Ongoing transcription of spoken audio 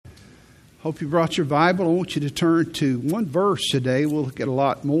Hope you brought your Bible. I want you to turn to one verse today. We'll look at a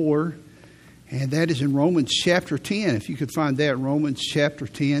lot more, and that is in Romans chapter 10. If you could find that, Romans chapter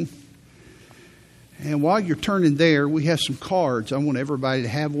 10. And while you're turning there, we have some cards. I want everybody to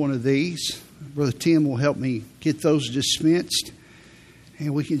have one of these. Brother Tim will help me get those dispensed,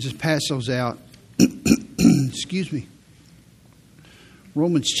 and we can just pass those out. Excuse me.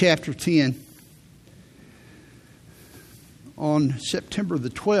 Romans chapter 10. On September the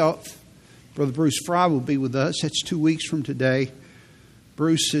 12th, Brother Bruce Fry will be with us. That's 2 weeks from today.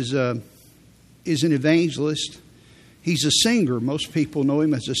 Bruce is an evangelist. He's a singer. Most people know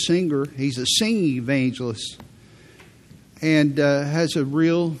him as a singer. He's a singing evangelist and has a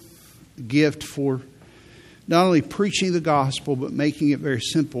real gift for not only preaching the gospel, but making it very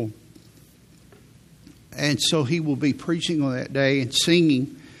simple. And so he will be preaching on that day and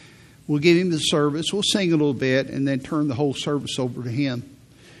singing. We'll give him the service. We'll sing a little bit and then turn the whole service over to him.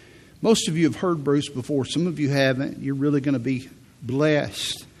 Most of you have heard Bruce before. Some of you haven't. You're really going to be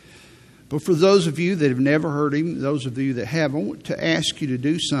blessed. But for those of you that have never heard him, those of you that have, I want to ask you to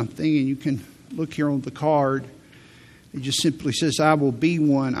do something. And you can look here on the card. It just simply says, I will be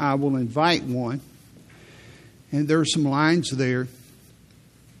one. I will invite one. And there are some lines there.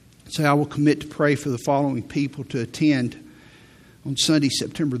 Say, I will commit to pray for the following people to attend on Sunday,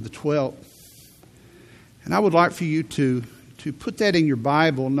 September the 12th. And I would like for you to put that in your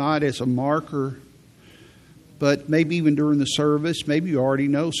Bible, not as a marker, but maybe even during the service. Maybe you already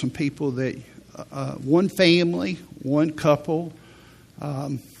know some people that, one family, one couple,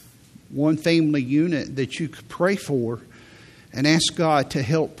 one family unit that you could pray for and ask God to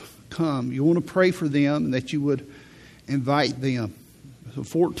help come. You want to pray for them and that you would invite them. So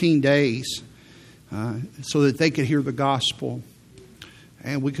 14 days so that they could hear the gospel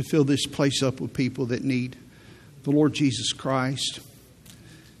and we could fill this place up with people that need the Lord Jesus Christ.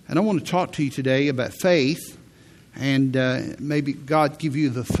 And I want to talk to you today about faith, and maybe God give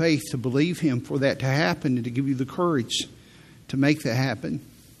you the faith to believe Him for that to happen and to give you the courage to make that happen.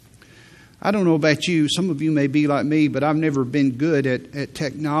 I don't know about you. Some of you may be like me, but I've never been good at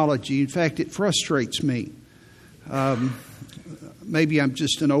technology. In fact, it frustrates me. Maybe I'm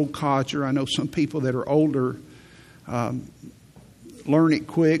just an old codger. I know some people that are older learn it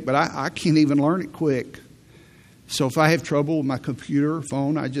quick, but I can't even learn it quick. So if I have trouble with my computer or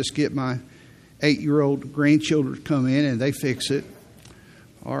phone, I just get my 8-year-old grandchildren to come in and they fix it.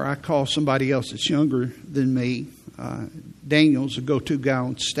 Or I call somebody else that's younger than me. Daniel's a go-to guy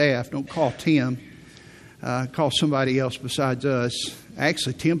on staff. Don't call Tim. Call somebody else besides us.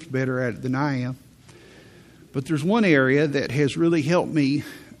 Actually, Tim's better at it than I am. But there's one area that has really helped me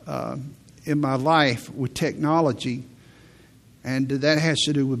in my life with technology, and that has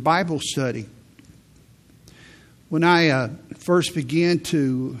to do with Bible study. When I first began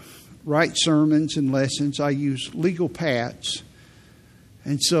to write sermons and lessons, I used legal pads.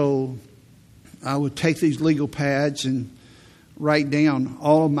 And so I would take these legal pads and write down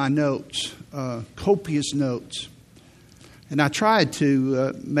all of my notes, copious notes. And I tried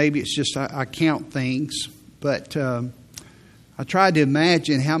to, maybe it's just I count things, but I tried to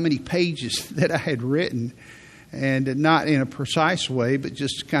imagine how many pages that I had written, and not in a precise way, but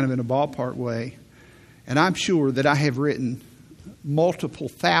just kind of in a ballpark way. And I'm sure that I have written multiple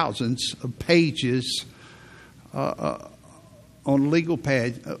thousands of pages on legal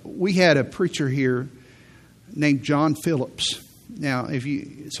pads. We had a preacher here named John Phillips. Now,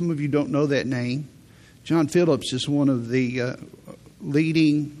 some of you don't know that name. John Phillips is one of the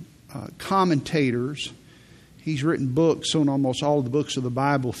leading commentators. He's written books on almost all of the books of the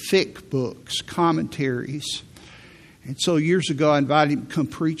Bible, thick books, commentaries. And so years ago, I invited him to come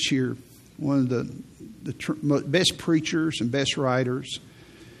preach here, one of the best preachers and best writers,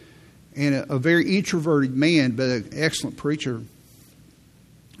 and a very introverted man, but an excellent preacher.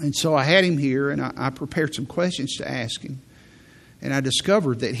 And so I had him here, and I prepared some questions to ask him. And I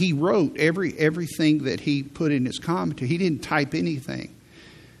discovered that he wrote everything that he put in his commentary. He didn't type anything.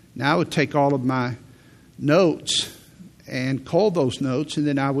 Now I would take all of my notes and call those notes, and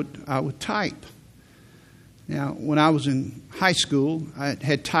then I would type. Now, when I was in high school, I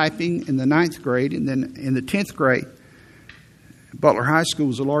had typing in the 9th grade, and then in the 10th grade. Butler High School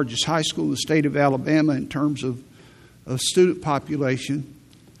was the largest high school in the state of Alabama in terms of student population.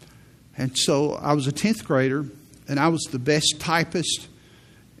 And so I was a 10th grader, and I was the best typist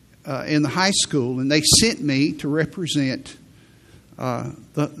in the high school, and they sent me to represent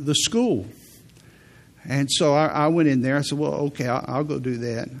the school. And so I went in there. I said, well, okay, I'll go do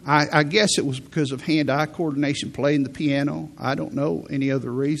that. I guess it was because of hand-eye coordination, playing the piano. I don't know any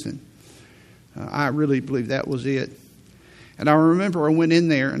other reason. I really believe that was it. And I remember I went in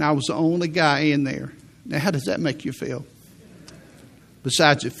there, and I was the only guy in there. Now, how does that make you feel?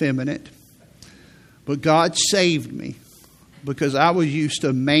 Besides effeminate. But God saved me because I was used to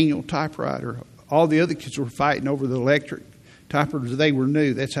a manual typewriter. All the other kids were fighting over the electric typewriters. They were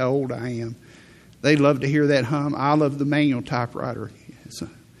new. That's how old I am. They love to hear that hum. I love the manual typewriter.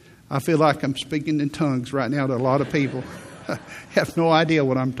 I feel like I'm speaking in tongues right now to a lot of people. Have no idea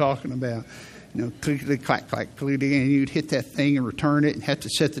what I'm talking about. You know, clickety clack clack, clickety, and you'd hit that thing and return it, and have to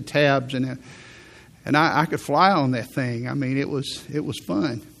set the tabs, and I could fly on that thing. I mean, it was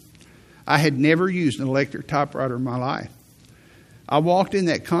fun. I had never used an electric typewriter in my life. I walked in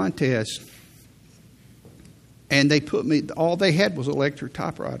that contest, and they put me. All they had was electric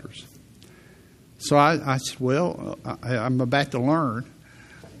typewriters. So I said, well, I'm about to learn.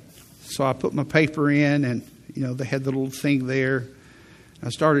 So I put my paper in, and they had the little thing there.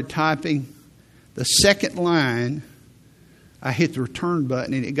 I started typing. The second line, I hit the return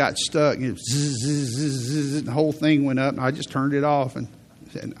button, and it got stuck. And it was zzz, zzz, zzz, zzz, and the whole thing went up, and I just turned it off, and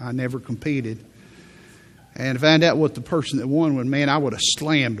I never competed. And I found out what the person that won was, man, I would have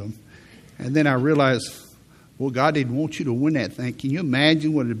slammed them. And then I realized, well, God didn't want you to win that thing. Can you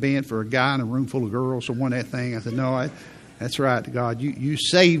imagine what it had been for a guy in a room full of girls to win that thing? I said, no, that's right, God. You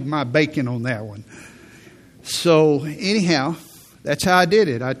saved my bacon on that one. So anyhow, that's how I did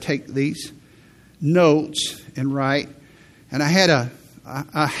it. I'd take these notes and write. And I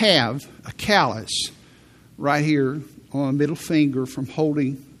have a callus right here on my middle finger from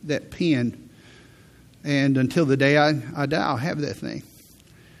holding that pen. And until the day I die, I'll have that thing.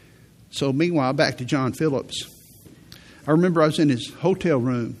 So meanwhile, back to John Phillips. I remember I was in his hotel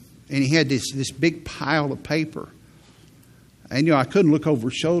room, and he had this big pile of paper. And, I couldn't look over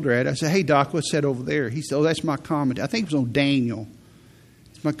his shoulder at it. I said, hey, Doc, what's that over there? He said, oh, that's my commentary. I think it was on Daniel.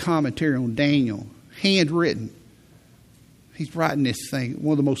 It's my commentary on Daniel, handwritten. He's writing this thing.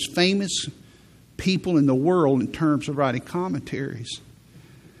 One of the most famous people in the world in terms of writing commentaries.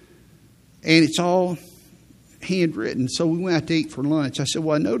 And it's all handwritten. So we went out to eat for lunch. I said,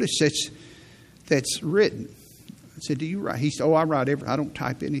 well, I noticed that's written. I said, do you write? He said, oh, I write I don't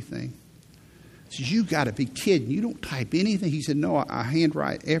type anything. I said, you got to be kidding. You don't type anything? He said, no, I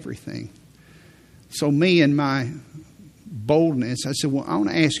handwrite everything. So me and my boldness, I said, well, I want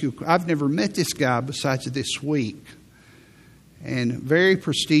to ask you, I've never met this guy besides this week. And very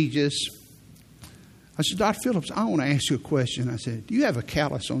prestigious. I said, Dr. Phillips, I want to ask you a question. I said, do you have a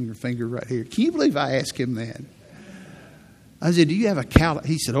callus on your finger right here? Can you believe I asked him that? I said, do you have a callus?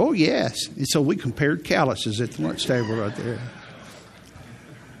 He said, oh, yes. And so we compared calluses at the lunch table right there.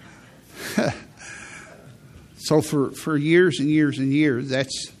 So for years and years and years,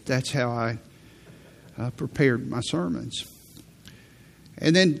 that's how I prepared my sermons.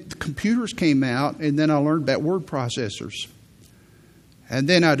 And then the computers came out, and then I learned about word processors. And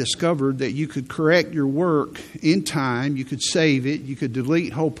then I discovered that you could correct your work in time, you could save it, you could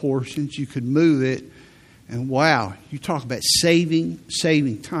delete whole portions, you could move it. And wow, you talk about saving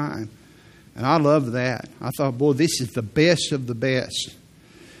time. And I love that. I thought, boy, this is the best of the best.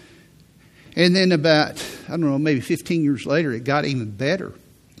 And then about, maybe 15 years later, it got even better.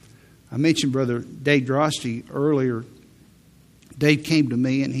 I mentioned Brother Dave Drosty earlier. Dave came to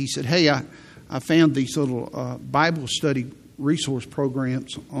me and he said, hey, I found these little Bible study resource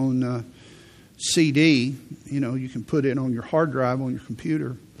programs on CD. You can put it on your hard drive on your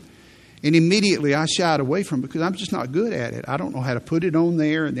computer. And immediately I shied away from it because I'm just not good at it. I don't know how to put it on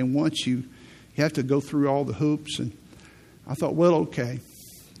there. And then once you have to go through all the hoops. And I thought, well, okay.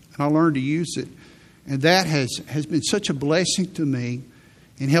 And I learned to use it. And that has been such a blessing to me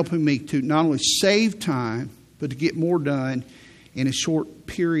in helping me to not only save time, but to get more done in a short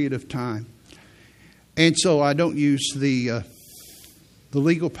period of time. And so I don't use the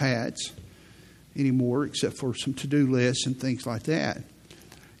legal pads anymore, except for some to-do lists and things like that.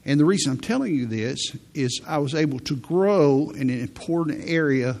 And the reason I'm telling you this is I was able to grow in an important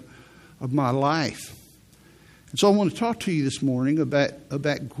area of my life. And so I want to talk to you this morning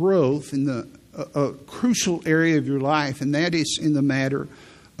about growth in a crucial area of your life, and that is in the matter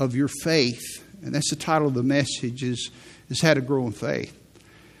of your faith. And that's the title of the message is how to grow in faith.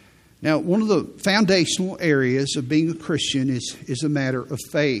 Now, one of the foundational areas of being a Christian is a matter of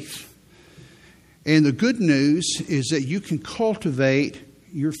faith. And the good news is that you can cultivate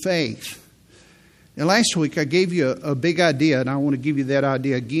your faith. Now, last week I gave you a big idea, and I want to give you that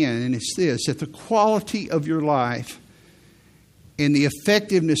idea again, and it's this, that the quality of your life and the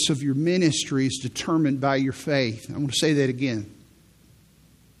effectiveness of your ministry is determined by your faith. I want to say that again.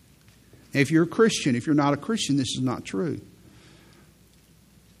 If you're a Christian, if you're not a Christian, this is not true.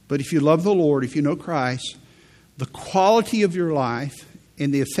 But if you love the Lord, if you know Christ, the quality of your life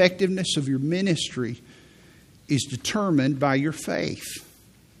and the effectiveness of your ministry is determined by your faith.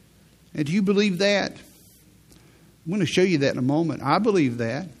 And do you believe that? I'm going to show you that in a moment. I believe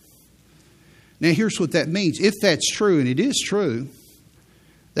that. Now, here's what that means. If that's true, and it is true,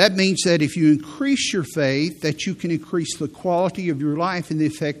 that means that if you increase your faith, that you can increase the quality of your life and the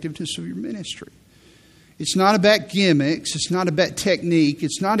effectiveness of your ministry. It's not about gimmicks. It's not about technique.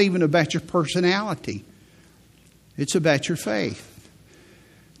 It's not even about your personality. It's about your faith.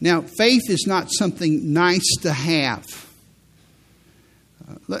 Now, faith is not something nice to have.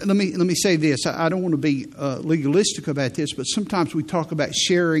 Let me say this. I don't want to be legalistic about this, but sometimes we talk about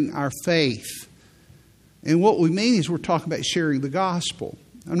sharing our faith. And what we mean is we're talking about sharing the gospel.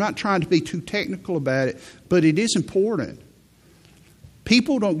 I'm not trying to be too technical about it, but it is important.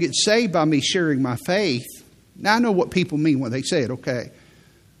 People don't get saved by me sharing my faith. Now, I know what people mean when they say it, okay.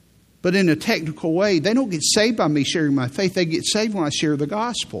 But in a technical way, they don't get saved by me sharing my faith. They get saved when I share the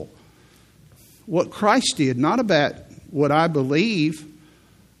gospel. What Christ did, not about what I believe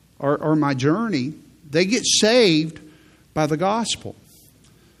or my journey. They get saved by the gospel.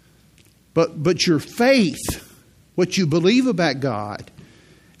 But your faith, what you believe about God,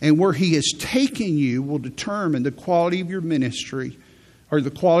 and where He has taken you will determine the quality of your ministry or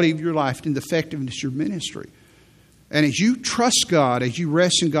the quality of your life and the effectiveness of your ministry. And as you trust God, as you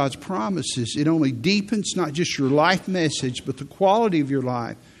rest in God's promises, it only deepens not just your life message, but the quality of your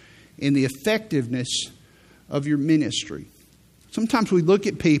life and the effectiveness of your ministry. Sometimes we look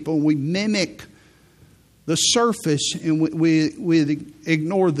at people and we mimic the surface and we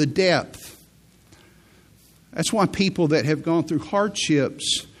ignore the depth. That's why people that have gone through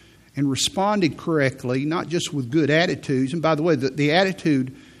hardships and responded correctly, not just with good attitudes, and by the way, the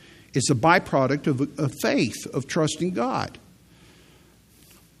attitude is a byproduct of faith, of trusting God.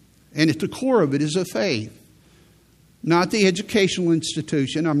 And at the core of it is a faith. Not the educational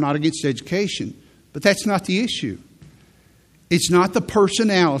institution. I'm not against education. But that's not the issue. It's not the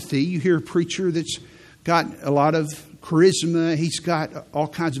personality. You hear a preacher that's got a lot of charisma. He's got all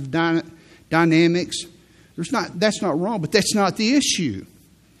kinds of dynamics. That's not wrong, but that's not the issue.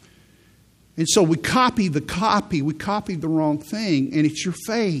 And so we copy the copy. We copy the wrong thing, and it's your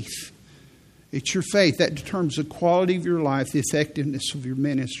faith. It's your faith that determines the quality of your life, the effectiveness of your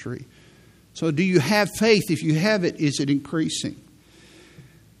ministry. So do you have faith? If you have it, is it increasing?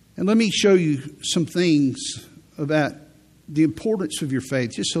 And let me show you some things about the importance of your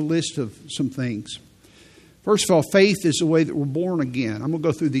faith. Just a list of some things. First of all, faith is the way that we're born again. I'm going to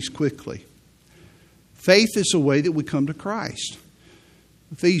go through these quickly. Faith is the way that we come to Christ.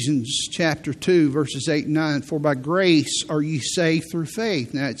 Ephesians chapter 2, verses 8 and 9. For by grace are ye saved through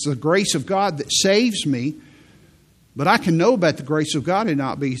faith. Now, it's the grace of God that saves me. But I can know about the grace of God and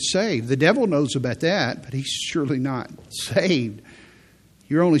not be saved. The devil knows about that, but he's surely not saved.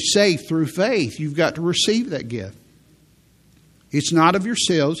 You're only saved through faith. You've got to receive that gift. It's not of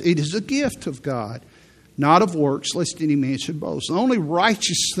yourselves. It is a gift of God, not of works, lest any man should boast. The only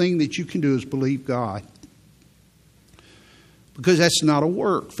righteous thing that you can do is believe God. Because that's not a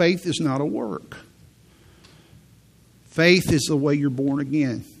work. Faith is not a work. Faith is the way you're born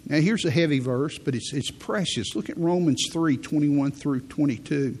again. Now here's a heavy verse, but it's precious. Look at Romans 3, 21 through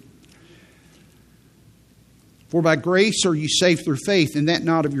 22. For by grace are ye saved through faith, and that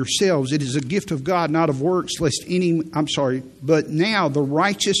not of yourselves. It is a gift of God, not of works, but now the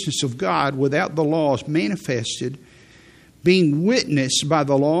righteousness of God without the law is manifested, being witnessed by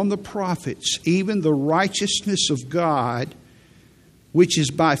the law and the prophets, even the righteousness of God, which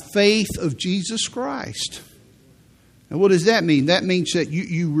is by faith of Jesus Christ. And what does that mean? That means that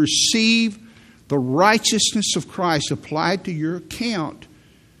you receive the righteousness of Christ applied to your account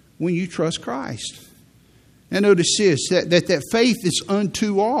when you trust Christ. Now notice this, that faith is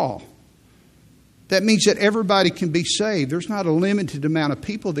unto all. That means that everybody can be saved. There's not a limited amount of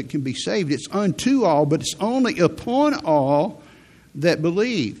people that can be saved. It's unto all, but it's only upon all that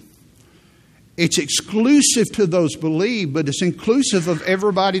believe. It's exclusive to those believe, but it's inclusive of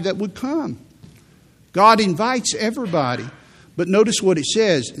everybody that would come. God invites everybody. But notice what it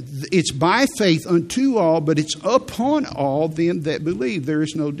says. It's by faith unto all, but it's upon all them that believe. There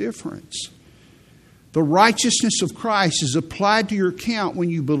is no difference. The righteousness of Christ is applied to your account when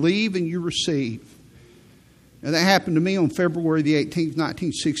you believe and you receive. Now that happened to me on February the 18th,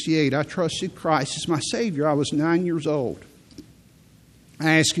 1968. I trusted Christ as my Savior. I was 9 years old.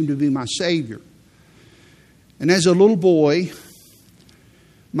 I asked Him to be my Savior. And as a little boy,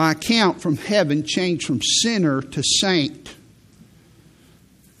 my account from heaven changed from sinner to saint.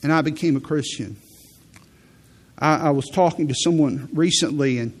 And I became a Christian. I was talking to someone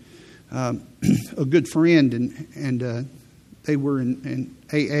recently, and a good friend, and they were in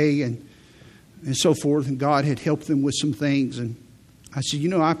AA and so forth, and God had helped them with some things. And I said,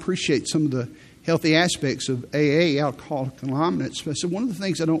 I appreciate some of the healthy aspects of AA, Alcoholics Anonymous. But I said, one of the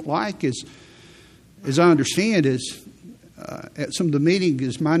things I don't like is, as I understand, is at some of the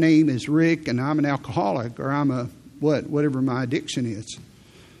meetings, my name is Rick, and I'm an alcoholic, or I'm a whatever my addiction is.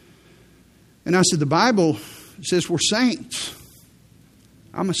 And I said, the Bible says we're saints.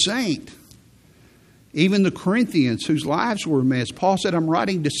 I'm a saint. Even the Corinthians, whose lives were a mess, Paul said, I'm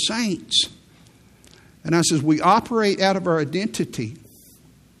writing to saints. And I said, we operate out of our identity.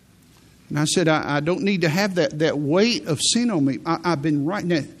 And I said, I don't need to have that weight of sin on me. I've been writing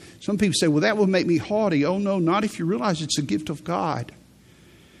that. Some people say, well, that will make me haughty. Oh, no, not if you realize it's a gift of God.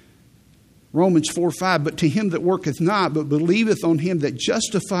 Romans 4:5, but to him that worketh not, but believeth on him that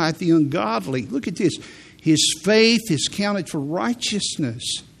justifieth the ungodly. Look at this. His faith is counted for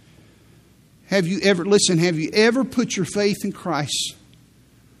righteousness. Have you ever put your faith in Christ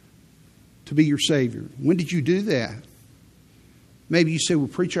to be your Savior? When did you do that? Maybe you say, well,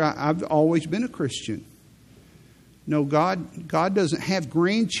 preacher, I've always been a Christian. No, God doesn't have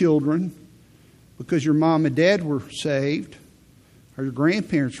grandchildren because your mom and dad were saved or your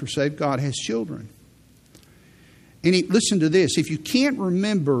grandparents were saved. God has children. And listen to this. If you can't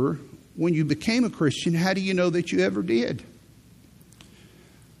remember when you became a Christian, how do you know that you ever did?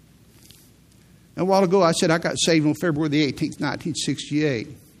 A while ago, I said I got saved on February the 18th, 1968.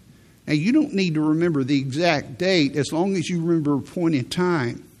 Now, you don't need to remember the exact date as long as you remember a point in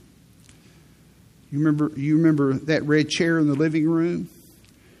time. You remember that red chair in the living room?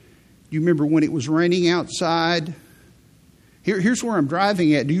 You remember when it was raining outside? Here's where I'm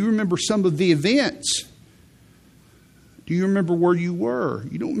driving at. Do you remember some of the events? Do you remember where you were?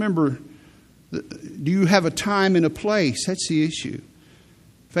 You don't remember. Do you have a time and a place? That's the issue.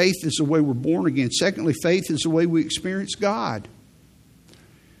 Faith is the way we're born again. Secondly, faith is the way we experience God.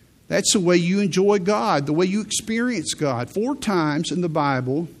 That's the way you enjoy God, the way you experience God. 4 times in the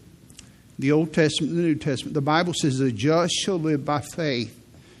Bible, the Old Testament and the New Testament, the Bible says the just shall live by faith.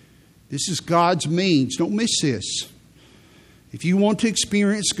 This is God's means. Don't miss this. If you want to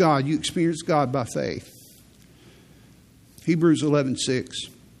experience God, you experience God by faith. Hebrews 11:6.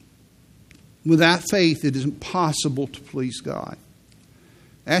 Without faith, it is impossible to please God.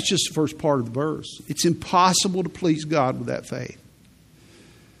 That's just the first part of the verse. It's impossible to please God without faith.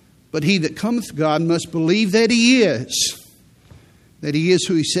 But he that cometh to God must believe that he is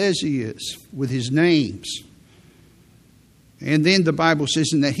who he says he is, with his names. And then the Bible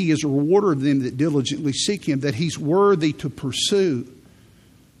says, and that he is a rewarder of them that diligently seek him, that he's worthy to pursue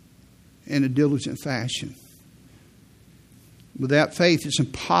in a diligent fashion. Without faith, it's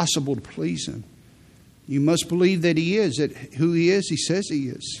impossible to please him. You must believe that he is, that who he is, he says he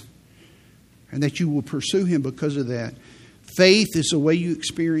is. And that you will pursue him because of that. Faith is the way you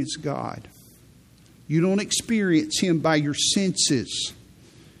experience God. You don't experience him by your senses.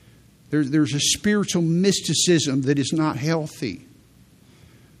 There's a spiritual mysticism that is not healthy.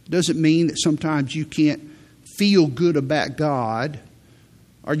 It doesn't mean that sometimes you can't feel good about God,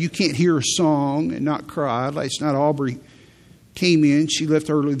 or you can't hear a song and not cry. Last night Aubrey came in. She left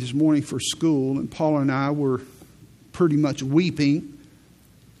early this morning for school, and Paula and I were pretty much weeping,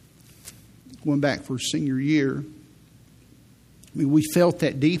 going back for senior year. I mean, we felt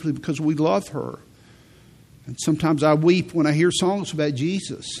that deeply because we love her. And sometimes I weep when I hear songs about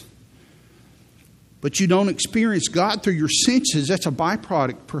Jesus. But you don't experience God through your senses. That's a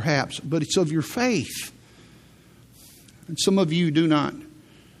byproduct, perhaps, but it's of your faith. And some of you do not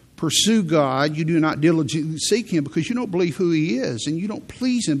pursue God. You do not diligently seek him because you don't believe who he is. And you don't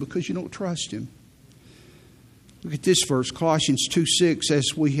please him because you don't trust him. Look at this verse, Colossians 2:6,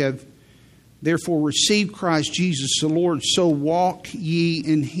 as we have therefore received Christ Jesus the Lord, so walk ye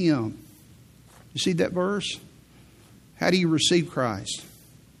in him. You see that verse? How do you receive Christ?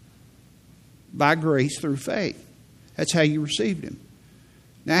 By grace through faith. That's how you received him.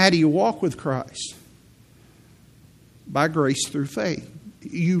 Now, how do you walk with Christ? By grace through faith.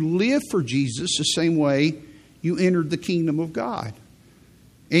 You live for Jesus the same way you entered the kingdom of God.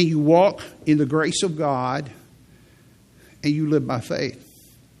 And you walk in the grace of God, and you live by faith.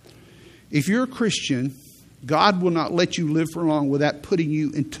 If you're a Christian, God will not let you live for long without putting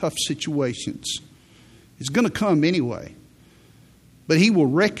you in tough situations. It's going to come anyway. But he will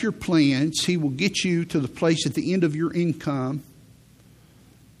wreck your plans. He will get you to the place at the end of your income.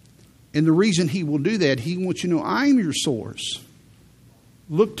 And the reason he will do that, he wants you to know, I'm your source.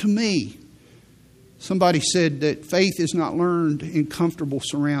 Look to me. Somebody said that faith is not learned in comfortable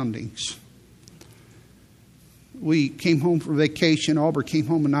surroundings. we came home from vacation. Aubrey came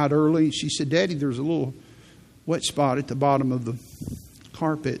home a night early, and she said, Daddy, there's a little wet spot at the bottom of the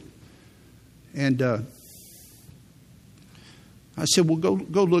carpet. And I said, well,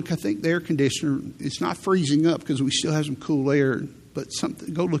 go look. I think the air conditioner, it's not freezing up because we still have some cool air, but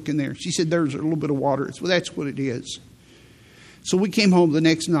go look in there. She said, there's a little bit of water. Well, that's what it is. So we came home the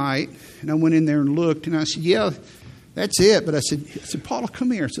next night, and I went in there and looked, and I said, yeah, that's it. But I said, Paula,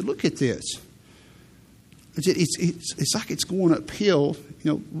 come here. I said, look at this. I said, it's like it's going uphill,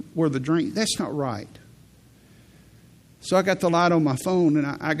 where the drain. That's not right. So I got the light on my phone, and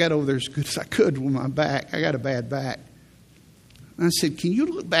I got over there as good as I could with my back. I got a bad back. And I said, can you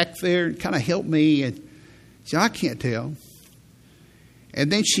look back there and kind of help me? And she said, I can't tell.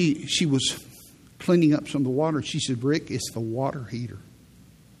 And then she was cleaning up some of the water. She said, Rick, it's the water heater.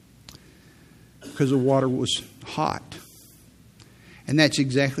 Because the water was hot. And that's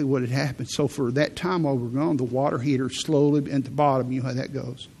exactly what had happened. So for that time while we were gone, the water heater slowly at the bottom, you know how that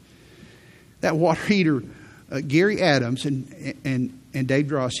goes. That water heater, Gary Adams and Dave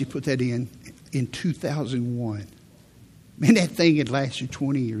Drossi put that in 2001. Man, that thing had lasted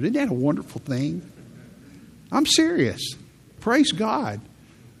 20 years. Isn't that a wonderful thing? I'm serious. Praise God.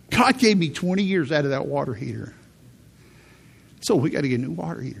 God gave me 20 years out of that water heater. So we got to get a new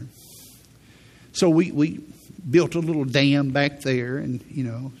water heater. So we built a little dam back there, and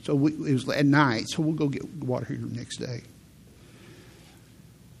so it was at night. So we'll go get the water heater the next day.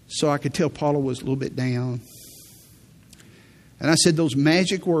 So I could tell Paula was a little bit down, and I said those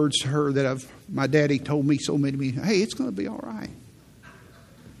magic words to her that my daddy told me so many times. Hey, it's going to be all right.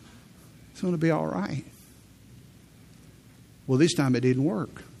 It's going to be all right. Well, this time it didn't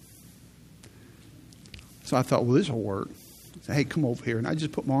work. So I thought, well, this will work. I said, hey, come over here, and I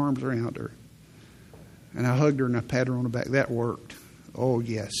just put my arms around her. And I hugged her and I patted her on the back. That worked. Oh,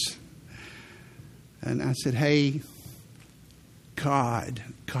 yes. And I said, hey, God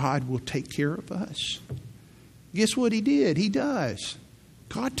will take care of us. Guess what He did? He does.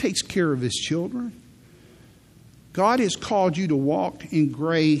 God takes care of His children. God has called you to walk in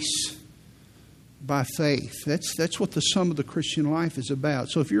grace by faith. That's what the sum of the Christian life is about.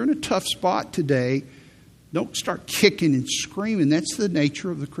 So if you're in a tough spot today, don't start kicking and screaming. That's the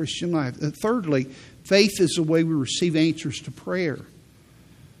nature of the Christian life. Thirdly, faith is the way we receive answers to prayer.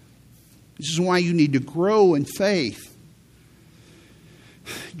 This is why you need to grow in faith.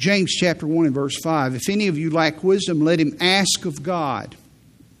 James chapter 1 and verse 5. If any of you lack wisdom, let him ask of God.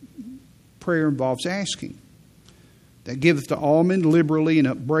 Prayer involves asking. That giveth to all men liberally and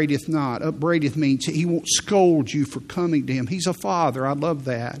upbraideth not. Upbraideth means He won't scold you for coming to Him. He's a Father. I love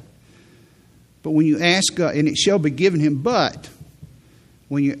that. But when you ask God, and it shall be given him, but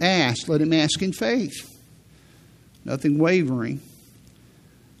when you ask, let him ask in faith. Nothing wavering.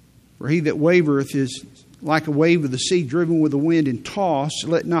 For he that wavereth is like a wave of the sea driven with the wind and tossed.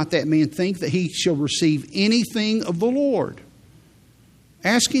 Let not that man think that he shall receive anything of the Lord.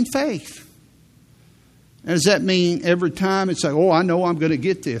 Ask in faith. And does that mean every time it's like, oh, I know I'm going to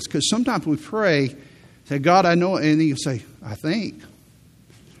get this? Because sometimes we pray, say, God, I know, and then you say, I think.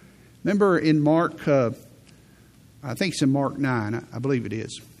 Remember in Mark, I think it's in Mark 9, I believe it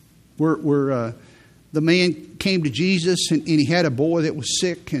is, where the man came to Jesus and he had a boy that was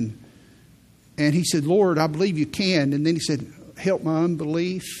sick, and he said, Lord, I believe you can. And then he said, help my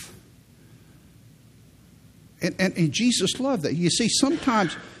unbelief. And Jesus loved that. You see,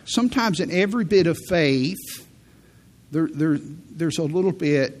 sometimes in every bit of faith, there's a little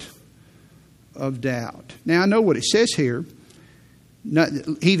bit of doubt. Now, I know what it says here.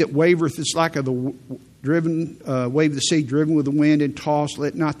 He that wavereth is like a wave of the sea driven with the wind and tossed.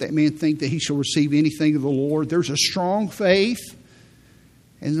 Let not that man think that he shall receive anything of the Lord. There's a strong faith,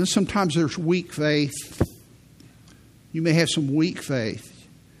 and then sometimes there's weak faith. You may have some weak faith,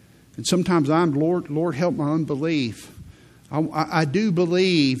 and sometimes Lord, help my unbelief. I do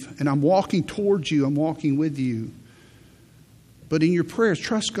believe, and I'm walking towards you. I'm walking with you. But in your prayers,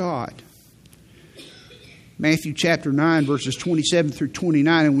 trust God. Matthew chapter 9, verses 27 through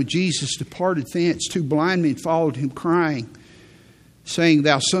 29. And when Jesus departed thence, 2 blind men followed him, crying, saying,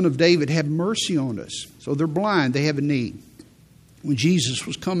 Thou Son of David, have mercy on us. So they're blind. They have a need. When Jesus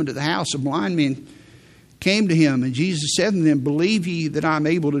was coming to the house, the blind men came to him. And Jesus said unto them, Believe ye that I am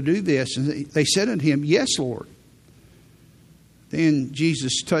able to do this? And they said unto him, Yes, Lord. Then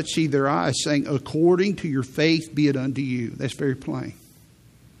Jesus touched their eyes, saying, According to your faith be it unto you. That's very plain.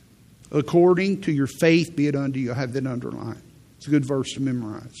 According to your faith be it unto you. I have that underlined. It's a good verse to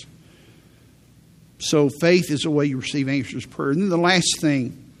memorize. So faith is the way you receive answers to prayer. And then the last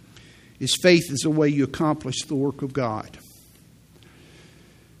thing is faith is the way you accomplish the work of God.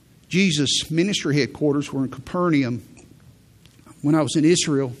 Jesus' ministry headquarters were in Capernaum. When I was in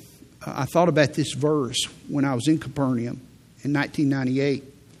Israel, I thought about this verse when I was in Capernaum in 1998.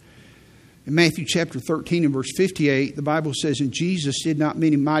 In Matthew chapter 13 and verse 58, the Bible says, "And Jesus did not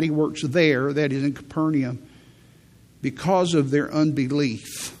many mighty works there," that is in Capernaum, "because of their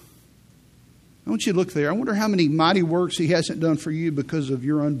unbelief." I want you to look there. I wonder how many mighty works he hasn't done for you because of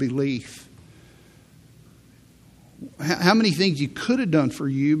your unbelief. How many things he could have done for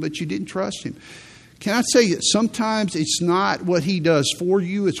you, but you didn't trust him. Can I say that sometimes it's not what he does for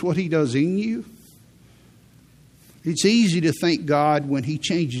you, it's what he does in you? It's easy to thank God when he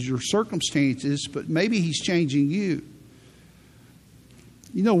changes your circumstances, but maybe he's changing you.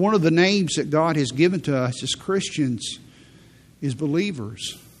 You know, one of the names that God has given to us as Christians is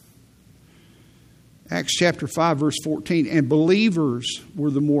believers. Acts chapter 5, verse 14, "And believers were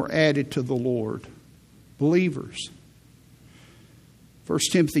the more added to the Lord." Believers.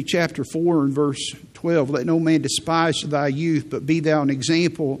 1 Timothy chapter 4 and verse 12, "Let no man despise thy youth, but be thou an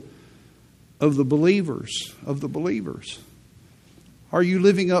example of the believers." Of the believers. Are you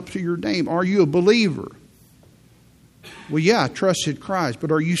living up to your name? Are you a believer? Well, yeah, I trusted Christ,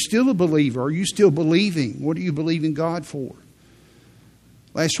 but are you still a believer? Are you still believing? What are you believing God for?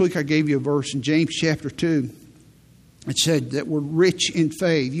 Last week I gave you a verse in James chapter 2. It said that we're rich in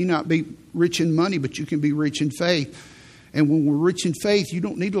faith. You not be rich in money, but you can be rich in faith. And when we're rich in faith, you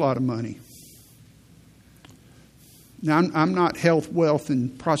don't need a lot of money. Now, I'm not health, wealth,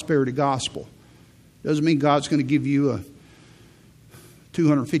 and prosperity gospel. Doesn't mean God's going to give you a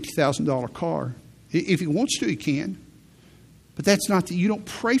 $250,000 car. If he wants to, he can. But that's not you don't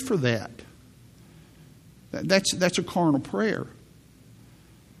pray for that. That's a carnal prayer.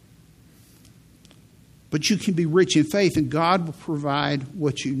 But you can be rich in faith, and God will provide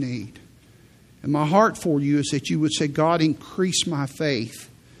what you need. And my heart for you is that you would say, "God, increase my faith."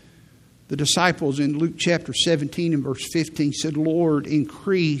 The disciples in Luke chapter 17 and verse 15 said, "Lord,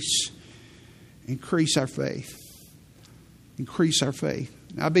 increase our faith." Increase our faith.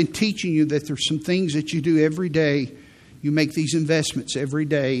 Now, I've been teaching you that there's some things that you do every day. You make these investments every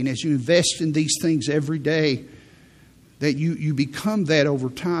day. And as you invest in these things every day, that you become that over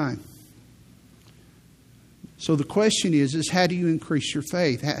time. So the question is how do you increase your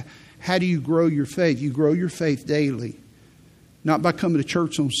faith? How do you grow your faith? You grow your faith daily. Not by coming to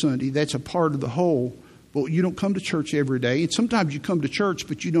church on Sunday. That's a part of the whole. But you don't come to church every day. And sometimes you come to church,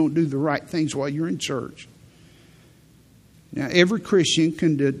 but you don't do the right things while you're in church. Now, every Christian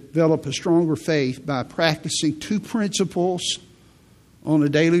can develop a stronger faith by practicing two principles on a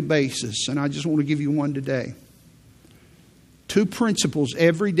daily basis. And I just want to give you one today. Two principles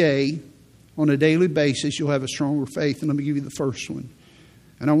every day on a daily basis, you'll have a stronger faith. And let me give you the first one.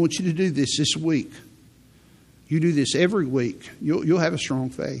 And I want you to do this week. You do this every week, you'll have a strong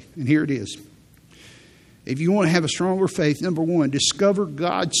faith. And here it is. If you want to have a stronger faith, number one, discover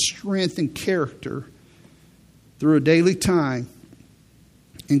God's strength and character through a daily time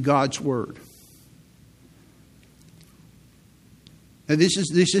in God's Word. Now, this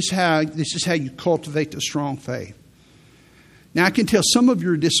is how you cultivate the strong faith. Now, I can tell some of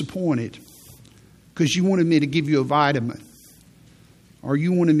you are disappointed because you wanted me to give you a vitamin, or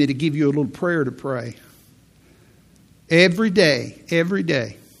you wanted me to give you a little prayer to pray. Every day,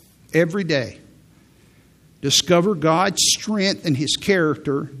 discover God's strength and His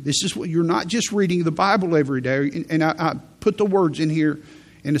character. This is what you're not just reading the Bible every day. And I put the words in here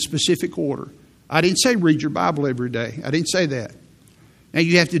in a specific order. I didn't say read your Bible every day. I didn't say that. Now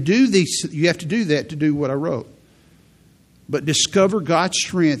you have to do these. You have to do that to do what I wrote. But discover God's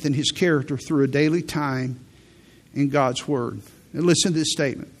strength and His character through a daily time in God's Word. And listen to this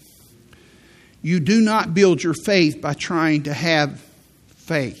statement. You do not build your faith by trying to have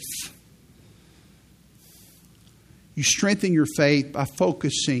faith. You strengthen your faith by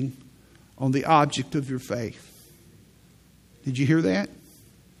focusing on the object of your faith. Did you hear that?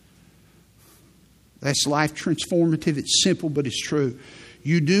 That's life transformative. It's simple, but it's true.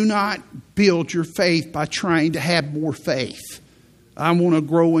 You do not build your faith by trying to have more faith. I want to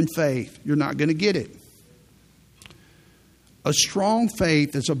grow in faith. You're not going to get it. A strong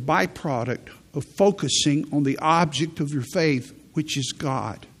faith is a byproduct of focusing on the object of your faith, which is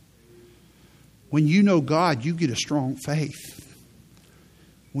God. When you know God, you get a strong faith.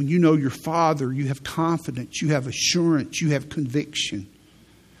 When you know your Father, you have confidence, you have assurance, you have conviction.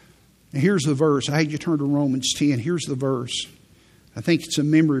 Now here's the verse. I had you turn to Romans 10. Here's the verse. I think it's a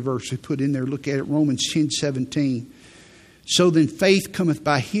memory verse we put in there. Look at it, Romans 10:17. So then faith cometh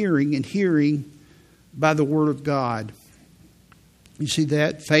by hearing, and hearing by the word of God. You see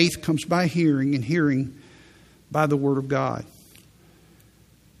that? Faith comes by hearing, and hearing by the word of God.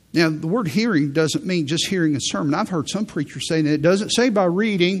 Now, the word hearing doesn't mean just hearing a sermon. I've heard some preachers say that it doesn't say by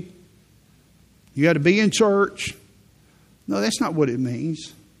reading. You got to be in church. No, that's not what it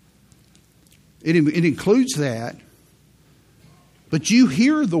means. It includes that. But you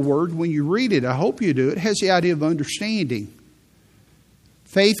hear the word when you read it. I hope you do. It has the idea of understanding.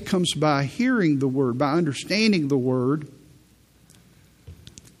 Faith comes by hearing the word, by understanding the word,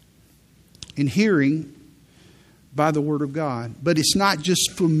 and hearing by the word of God. But it's not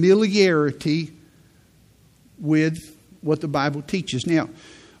just familiarity with what the Bible teaches. Now,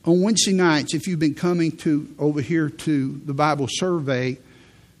 on Wednesday nights, if you've been coming over here to the Bible survey,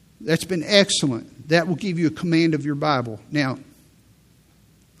 that's been excellent. That will give you a command of your Bible. Now,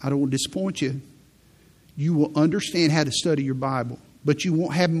 I don't want to disappoint you. You will understand how to study your Bible, but you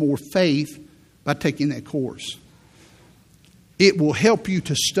won't have more faith by taking that course. It will help you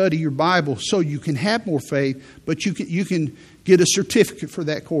to study your Bible so you can have more faith, but you can get a certificate for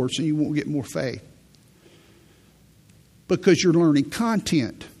that course and you won't get more faith. Because you're learning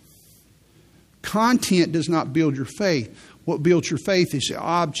content. Content does not build your faith. What builds your faith is the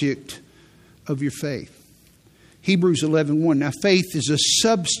object of your faith. Hebrews 11:1. Now faith is a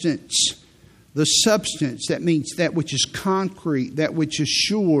substance. The substance, that means that which is concrete, that which is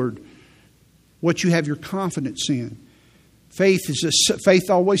assured, what you have your confidence in. Faith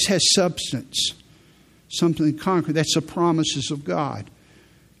always has substance, something concrete. That's the promises of God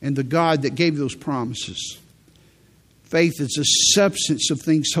and the God that gave those promises. Faith is a substance of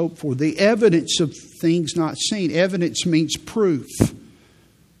things hoped for, the evidence of things not seen. Evidence means proof.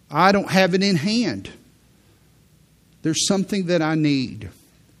 I don't have it in hand. There's something that I need.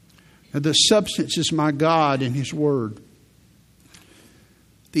 Now, the substance is my God and His Word.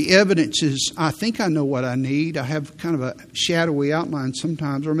 The evidence is, I think I know what I need. I have kind of a shadowy outline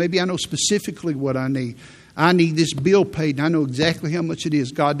sometimes, or maybe I know specifically what I need. I need this bill paid, and I know exactly how much it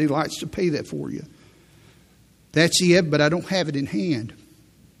is. God delights to pay that for you. That's the evidence, but I don't have it in hand.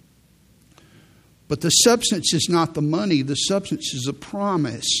 But the substance is not the money. The substance is a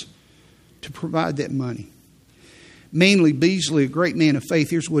promise to provide that money. Manly Beasley, a great man of faith,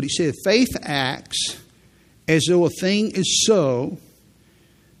 here's what he said. Faith acts as though a thing is so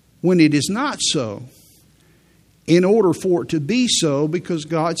when it is not so, in order for it to be so because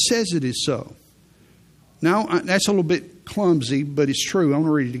God says it is so. Now, that's a little bit clumsy, but it's true. I'm going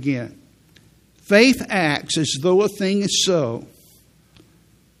to read it again. Faith acts as though a thing is so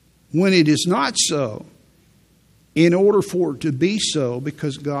when it is not so, in order for it to be so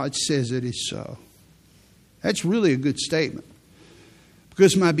because God says it is so. That's really a good statement.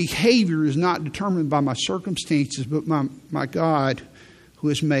 Because my behavior is not determined by my circumstances, but my God who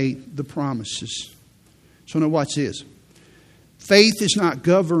has made the promises. So now watch this. Faith is not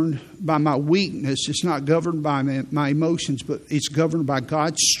governed by my weakness. It's not governed by my emotions, but it's governed by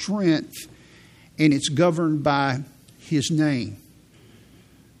God's strength, and it's governed by His name.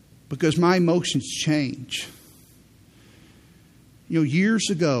 Because my emotions change. You know, years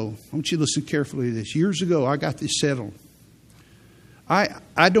ago, I want you to listen carefully to this. Years ago, I got this settled.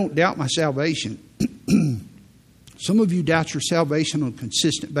 I don't doubt my salvation. Some of you doubt your salvation on a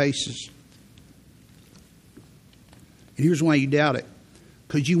consistent basis. And here's why you doubt it.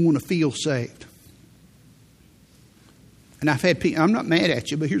 Because you want to feel saved. And I've had people, I'm not mad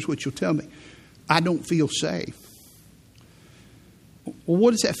at you, but here's what you'll tell me. I don't feel saved. Well,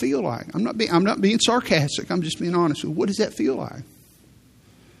 what does that feel like? I'm not being sarcastic. I'm just being honest with you. What does that feel like?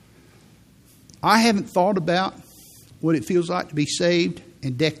 I haven't thought about what it feels like to be saved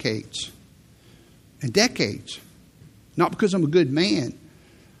in decades. In decades. Not because I'm a good man,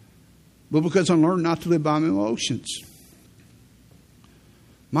 but because I learned not to live by my emotions.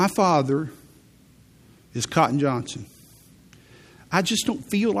 My father is Cotton Johnson. I just don't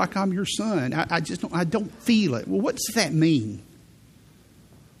feel like I'm your son. I don't feel it. Well, what does that mean?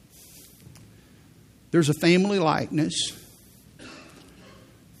 There's a family likeness.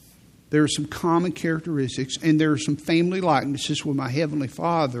 There are some common characteristics, and there are some family likenesses with my Heavenly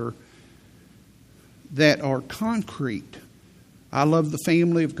Father that are concrete. I love the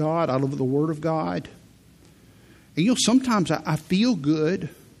family of God. I love the Word of God. And you know, sometimes I feel good,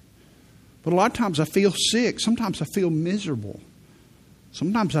 but a lot of times I feel sick. Sometimes I feel miserable.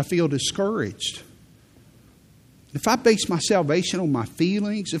 Sometimes I feel discouraged. If I base my salvation on my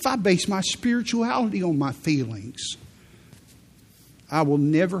feelings, if I base my spirituality on my feelings, I will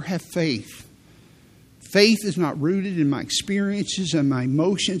never have faith. Faith is not rooted in my experiences and my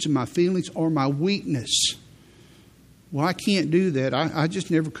emotions and my feelings or my weakness. Well, I can't do that. I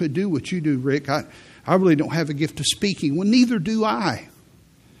just never could do what you do, Rick. I really don't have a gift of speaking. Well, neither do I.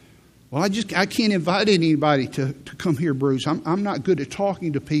 Well, I can't invite anybody to come here, Bruce. I'm not good at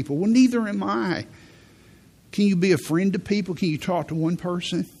talking to people. Well, neither am I. Can you be a friend to people? Can you talk to one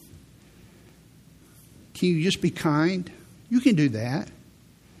person? Can you just be kind? You can do that.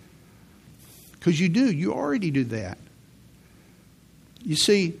 Because you do. You already do that. You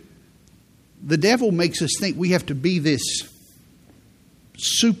see, the devil makes us think we have to be this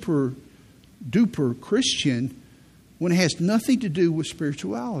super duper Christian when it has nothing to do with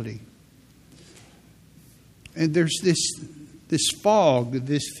spirituality. And there's this fog,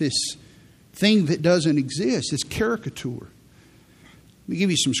 this thing that doesn't exist, this caricature. Let me give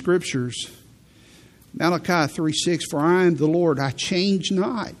you some scriptures. Malachi 3:6, for I am the Lord, I change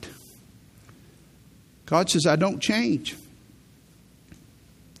not. God says, I don't change.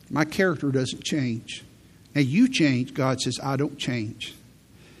 My character doesn't change. Now you change. God says, I don't change.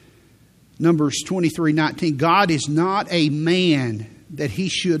 Numbers 23:19, God is not a man that he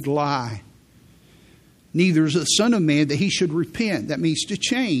should lie. Neither is the Son of Man that he should repent. That means to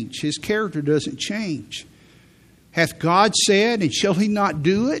change. His character doesn't change. Hath God said, and shall he not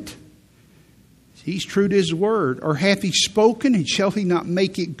do it? He's true to his word. Or hath he spoken, and shall he not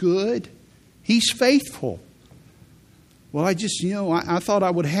make it good? He's faithful. Well, I thought I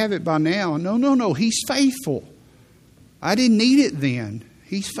would have it by now. No. He's faithful. I didn't need it then.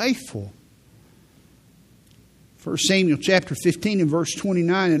 He's faithful. 1 Samuel chapter 15 and verse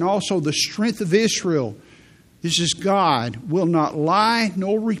 29, and also the strength of Israel. This is God, will not lie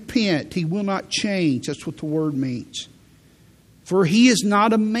nor repent. He will not change. That's what the word means. For he is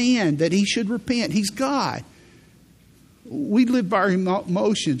not a man that he should repent. He's God. We live by our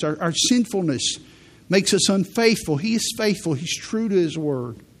emotions. Our sinfulness makes us unfaithful. He is faithful. He's true to his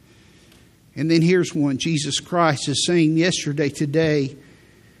word. And then here's one. Jesus Christ is saying yesterday, today,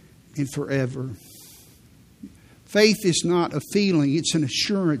 and forever. Faith is not a feeling. It's an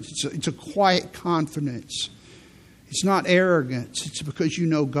assurance. It's a quiet confidence. It's not arrogance. It's because you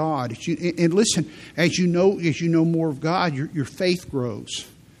know God. And listen, as you know more of God, your faith grows.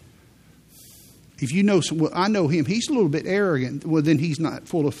 If you know, well, I know him, he's a little bit arrogant. Well, then he's not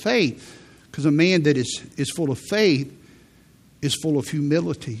full of faith. Because a man that is full of faith is full of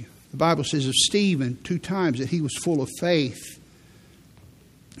humility. The Bible says of Stephen 2 times that he was full of faith.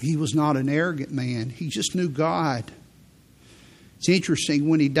 He was not an arrogant man. He just knew God. It's interesting,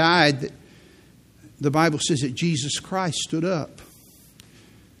 when he died, that the Bible says that Jesus Christ stood up.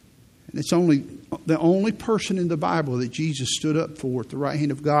 And it's the only person in the Bible that Jesus stood up for at the right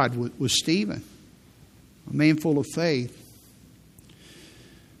hand of God was Stephen, a man full of faith.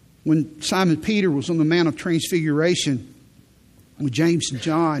 When Simon Peter was on the Mount of Transfiguration with James and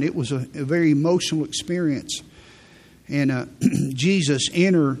John, it was a very emotional experience. And Jesus'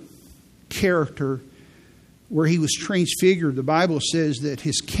 inner character, where he was transfigured, the Bible says that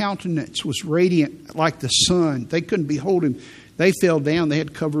his countenance was radiant like the sun. They couldn't behold him. They fell down. They had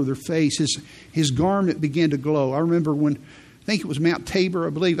to cover their face. His garment began to glow. I remember when, I think it was Mount Tabor,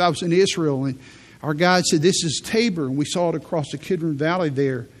 I believe. I was in Israel, and our guide said, this is Tabor. And we saw it across the Kidron Valley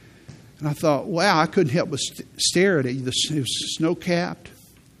there. And I thought, wow, I couldn't help but stare at it. It was snow-capped.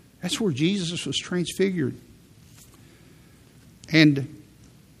 That's where Jesus was transfigured. And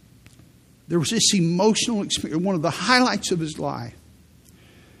there was this emotional experience, one of the highlights of his life.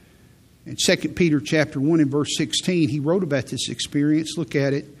 In 2 Peter chapter 1 and verse 16, he wrote about this experience. Look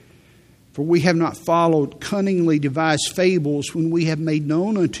at it. For we have not followed cunningly devised fables when we have made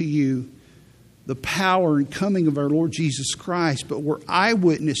known unto you the power and coming of our Lord Jesus Christ, but were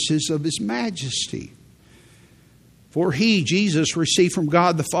eyewitnesses of his majesty. For he, Jesus, received from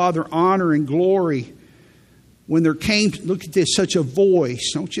God the Father honor and glory when there came, look at this, such a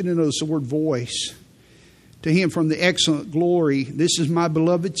voice. I want you to notice the word voice. To him from the excellent glory, this is my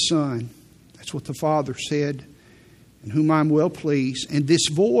beloved Son. That's what the Father said, in whom I am well pleased. And this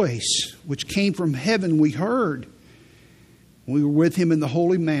voice, which came from heaven, we heard when we were with him in the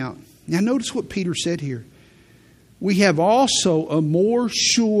holy mount. Now notice what Peter said here. We have also a more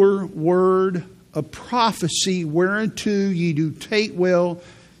sure word of prophecy, whereunto ye do take well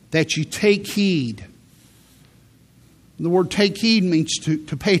that you take heed. The word take heed means to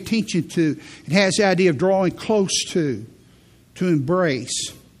pay attention to. It has the idea of drawing close to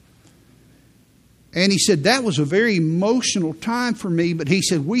embrace. And he said that was a very emotional time for me, but he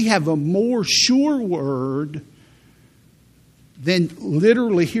said we have a more sure word than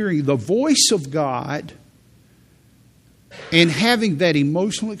literally hearing the voice of God and having that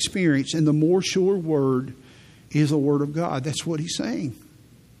emotional experience. And the more sure word is the Word of God. That's what he's saying.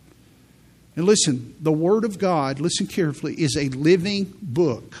 And listen, the Word of God, listen carefully, is a living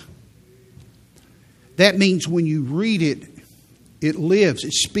book. That means when you read it, It lives.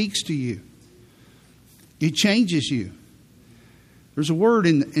 It speaks to you. It changes you. There's a word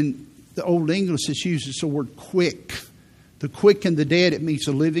in the Old English that's used. It's the word quick. The quick and the dead. It means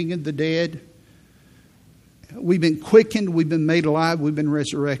the living and the dead. We've been quickened. We've been made alive. We've been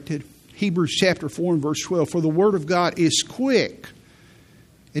resurrected. Hebrews chapter 4 and verse 12. For the word of God is quick.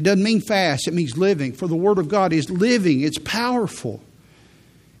 It doesn't mean fast. It means living. For the word of God is living. It's powerful.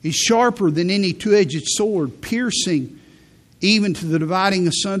 It's sharper than any two-edged sword, piercing even to the dividing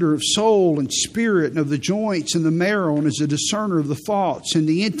asunder of soul and spirit and of the joints and the marrow, and is a discerner of the thoughts and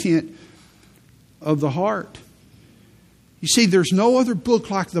the intent of the heart. You see, there's no other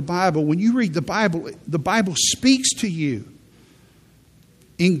book like the Bible. When you read the Bible speaks to you.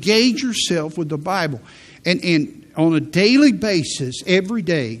 Engage yourself with the Bible. And on a daily basis, every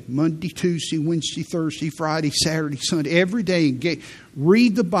day, Monday, Tuesday, Wednesday, Thursday, Friday, Saturday, Sunday, every day,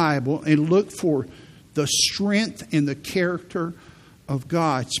 read the Bible and look for the strength and the character of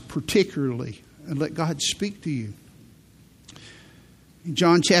God, particularly, and let God speak to you. In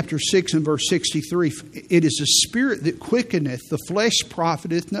John chapter 6 and verse 63, it is the Spirit that quickeneth, the flesh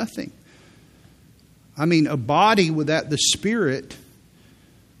profiteth nothing. I mean, a body without the Spirit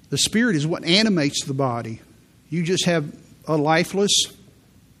is what animates the body. You just have a lifeless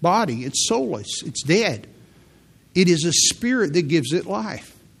body. It's soulless. It's dead. It is a Spirit that gives it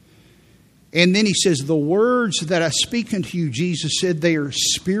life. And then he says, the words that I speak unto you, Jesus said, they are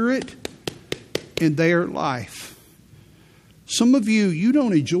spirit and they are life. Some of you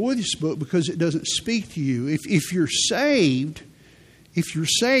don't enjoy this book because it doesn't speak to you. If you're saved,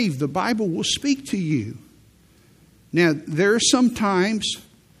 the Bible will speak to you. Now, there are some times,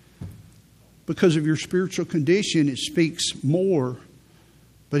 because of your spiritual condition, it speaks more.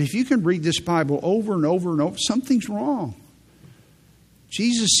 But if you can read this Bible over and over and over, something's wrong.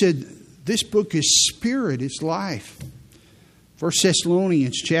 Jesus said, this book is spirit, it's life. 1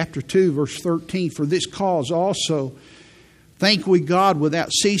 Thessalonians chapter 2, verse 13, for this cause also thank we God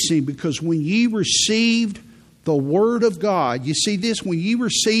without ceasing, because when ye received the word of God, you see this, when ye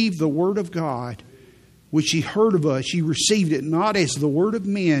received the word of God, which ye heard of us, ye received it not as the word of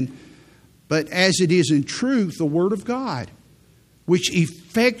men, but as it is in truth the word of God, which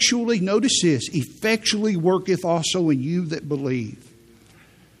effectually, notice this, effectually worketh also in you that believe.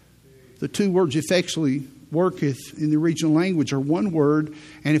 The two words effectually worketh in the original language are one word.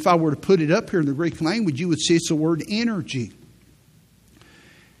 And if I were to put it up here in the Greek language, you would see it's the word energy.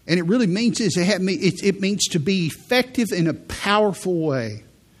 And it really means this. It means to be effective in a powerful way.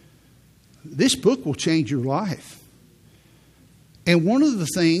 This book will change your life. And one of the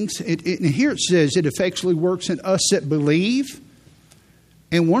things, and here it says, it effectually works in us that believe.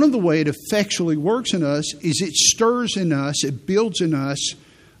 And one of the ways it effectually works in us is it stirs in us, it builds in us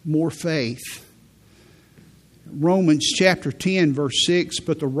more faith. Romans chapter 10, verse 6,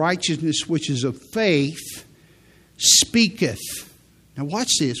 but the righteousness which is of faith speaketh. Now watch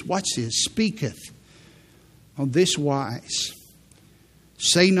this, speaketh on this wise.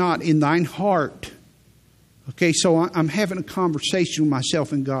 Say not in thine heart. Okay, so I'm having a conversation with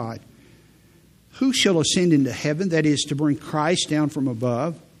myself and God. Who shall ascend into heaven, that is to bring Christ down from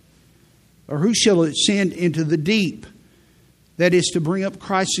above? Or who shall ascend into the deep, that is to bring up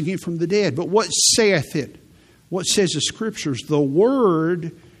Christ again from the dead? But what saith it? What says the Scriptures? The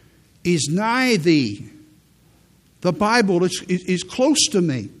word is nigh thee. The Bible is close to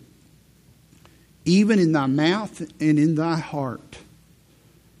me, even in thy mouth and in thy heart.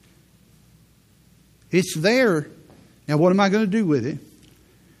 It's there. Now what am I going to do with it?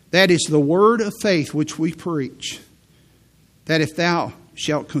 That is the word of faith which we preach. That if thou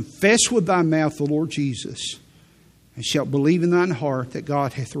shalt confess with thy mouth the Lord Jesus, and shalt believe in thine heart that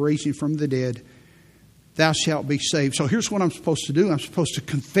God hath raised him from the dead, thou shalt be saved. So here's what I'm supposed to do. I'm supposed to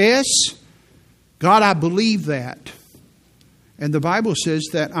confess, God, I believe that. And the Bible says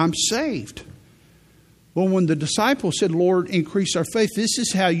that I'm saved. Well, when the disciples said, Lord, increase our faith, this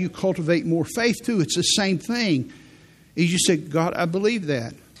is how you cultivate more faith too. It's the same thing. You said, God, I believe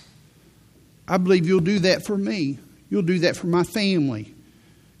that. I believe you'll do that for me. You'll do that for my family.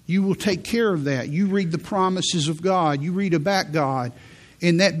 You will take care of that. You read the promises of God. You read about God.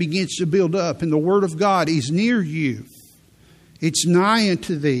 And that begins to build up. And the Word of God is near you. It's nigh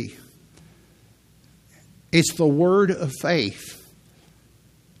unto thee. It's the word of faith.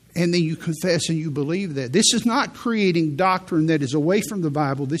 And then you confess and you believe that. This is not creating doctrine that is away from the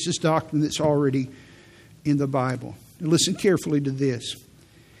Bible. This is doctrine that's already in the Bible. Now listen carefully to this.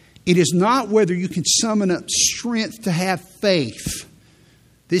 It is not whether you can summon up strength to have faith.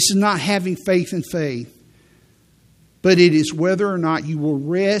 This is not having faith in faith. But it is whether or not you will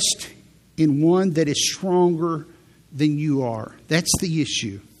rest in one that is stronger than you are. That's the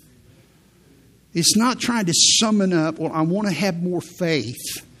issue. It's not trying to summon up, well, I want to have more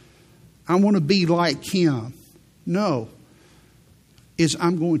faith. I want to be like Him. No. Is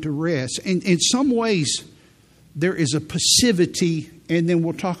I'm going to rest. And in some ways, there is a passivity, and then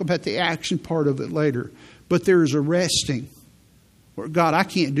we'll talk about the action part of it later. But there is a resting. Where, God, I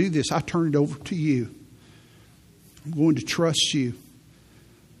can't do this. I turn it over to you. I'm going to trust you.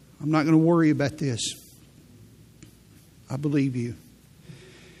 I'm not going to worry about this. I believe you.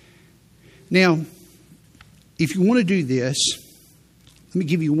 Now, if you want to do this, let me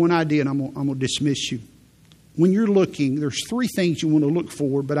give you one idea, and I'm going to dismiss you. When you're looking, there's 3 things you want to look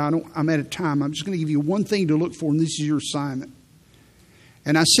for, but I'm out of time. I'm just going to give you one thing to look for, and this is your assignment.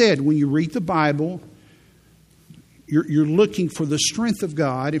 And I said, when you read the Bible, you're looking for the strength of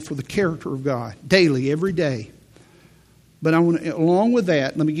God and for the character of God daily, every day. But I want to, along with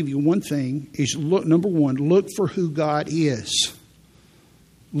that, let me give you one thing. Is look, number one, look for who God is.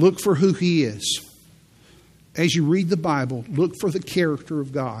 Look for who He is. As you read the Bible, look for the character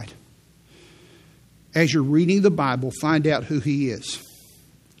of God. As you're reading the Bible, find out who He is.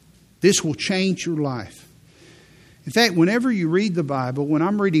 This will change your life. In fact, whenever you read the Bible, when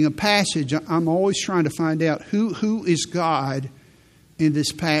I'm reading a passage, I'm always trying to find out who is God in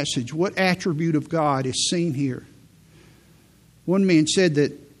this passage. What attribute of God is seen here? One man said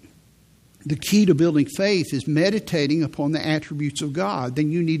that the key to building faith is meditating upon the attributes of God.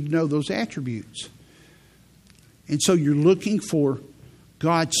 Then you need to know those attributes. And so you're looking for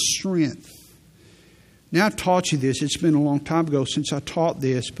God's strength. Now, I've taught you this. It's been a long time ago since I taught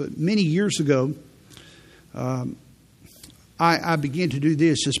this, but many years ago, I began to do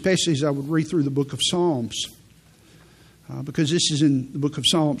this, especially as I would read through the book of Psalms, because this is in the book of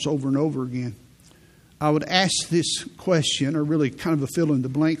Psalms over and over again. I would ask this question, or really kind of a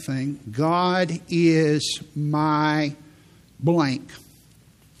fill-in-the-blank thing. God is my blank.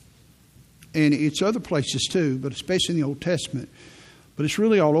 And it's other places too, but especially in the Old Testament. But it's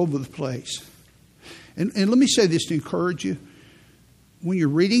really all over the place. And let me say this to encourage you. When you're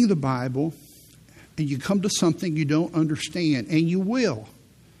reading the Bible and you come to something you don't understand, and you will,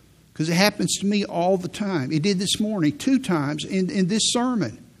 because it happens to me all the time. It did this morning 2 times in this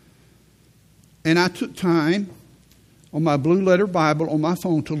sermon. And I took time on my blue letter Bible on my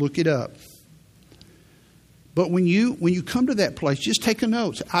phone to look it up. But when you come to that place, just take a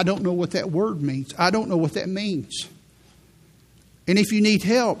note. I don't know what that word means. I don't know what that means. And if you need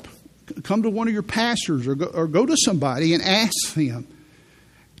help, come to one of your pastors or go to somebody and ask them.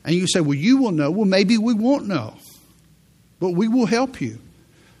 And you say, well, you will know. Well, maybe we won't know. But we will help you.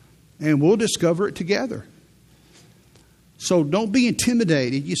 And we'll discover it together. So don't be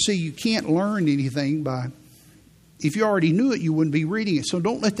intimidated. You see, you can't learn anything by... If you already knew it, you wouldn't be reading it. So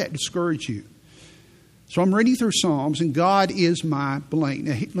don't let that discourage you. So I'm reading through Psalms, and God is my blank.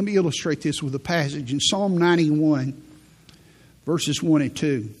 Now, let me illustrate this with a passage in Psalm 91, verses 1 and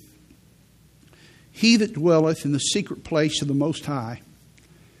 2. He that dwelleth in the secret place of the Most High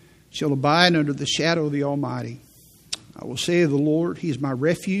shall abide under the shadow of the Almighty. I will say of the Lord, He is my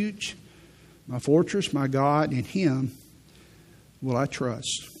refuge, my fortress, my God, in Him will I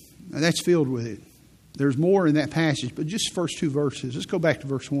trust. Now that's filled with it. There's more in that passage, but just the first 2 verses. Let's go back to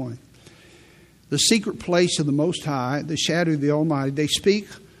verse 1. The secret place of the Most High, the shadow of the Almighty, they speak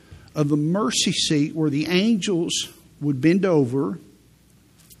of the mercy seat where the angels would bend over,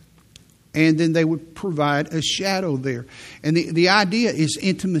 and then they would provide a shadow there. And the idea is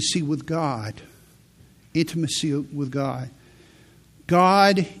intimacy with God. Intimacy with God.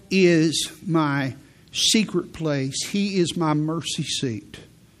 God is my secret place. He is my mercy seat.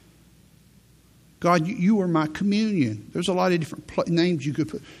 God, you are my communion. There's a lot of different names you could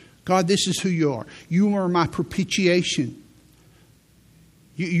put. God, this is who you are. You are my propitiation.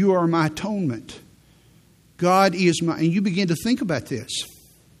 You are my atonement. God is my... And you begin to think about this.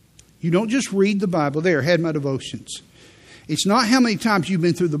 You don't just read the Bible. There, I had my devotions. It's not how many times you've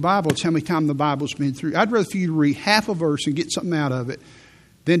been through the Bible. It's how many times the Bible's been through. I'd rather for you to read half a verse and get something out of it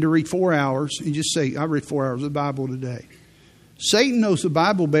than to read 4 hours and just say, I read 4 hours of the Bible today. Satan knows the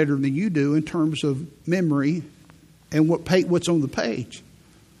Bible better than you do in terms of memory and what's on the page.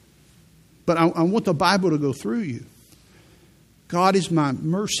 But I want the Bible to go through you. God is my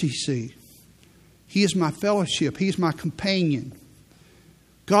mercy seat. He is my fellowship. He is my companion.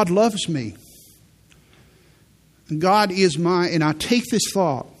 God loves me. And God is and I take this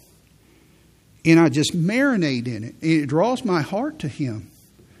thought and I just marinate in it. And it draws my heart to Him.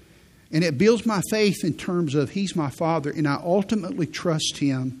 And it builds my faith in terms of He's my Father. And I ultimately trust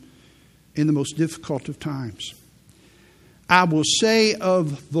Him in the most difficult of times. I will say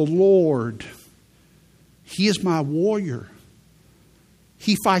of the Lord, He is my warrior.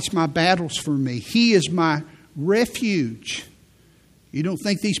 He fights my battles for me. He is my refuge. You don't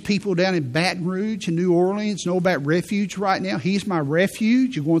think these people down in Baton Rouge and New Orleans know about refuge right now? He's my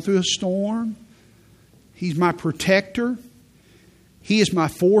refuge. You're going through a storm. He's my protector. He is my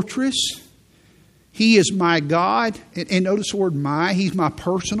fortress. He is my God. And notice the word my. He's my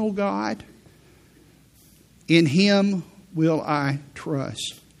personal God. In Him will I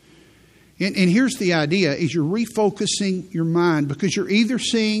trust. And here's the idea, is you're refocusing your mind because you're either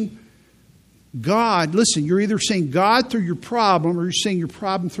seeing God, listen, you're either seeing God through your problem or you're seeing your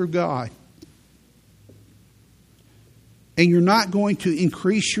problem through God. And you're not going to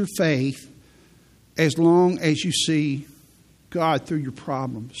increase your faith as long as you see God through your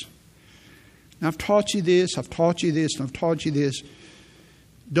problems. Now, I've taught you this, and I've taught you this.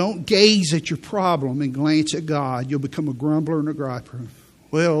 Don't gaze at your problem and glance at God. You'll become a grumbler and a griper.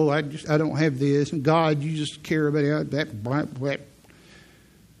 Well, I don't have this. And God, you just care about that.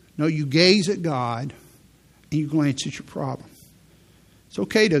 No, you gaze at God and you glance at your problem. It's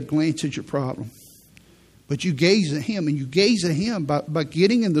okay to glance at your problem. But you gaze at Him. And you gaze at Him by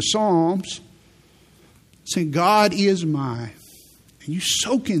getting in the Psalms, saying, God is mine. And you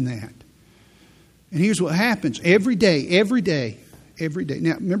soak in that. And here's what happens. Every day.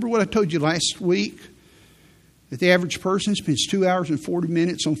 Now, remember what I told you last week? That the average person spends 2 hours and 40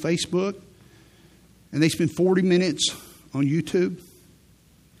 minutes on Facebook. And they spend 40 minutes on YouTube.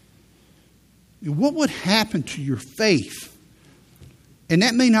 What would happen to your faith? And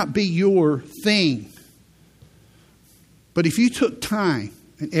that may not be your thing. But if you took time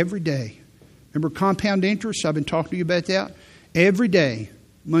and every day, remember compound interest? I've been talking to you about that. Every day,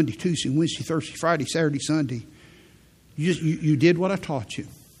 Monday, Tuesday, Wednesday, Thursday, Friday, Saturday, Sunday, you did what I taught you.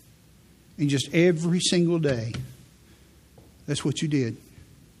 And just every single day, that's what you did.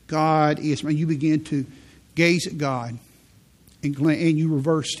 God is mine. You began to gaze at God and you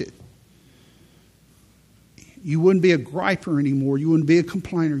reversed it. You wouldn't be a griper anymore. You wouldn't be a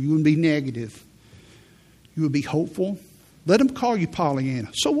complainer. You wouldn't be negative. You would be hopeful. Let them call you Pollyanna.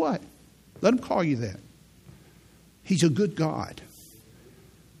 So what? Let them call you that. He's a good God.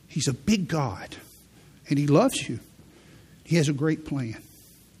 He's a big God. And He loves you. He has a great plan.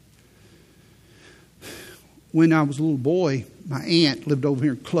 When I was a little boy, my aunt lived over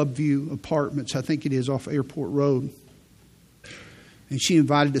here in Clubview Apartments, I think it is, off Airport Road. And she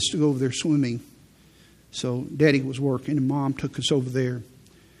invited us to go over there swimming. So Daddy was working and Mom took us over there.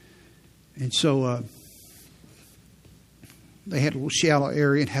 And so they had a little shallow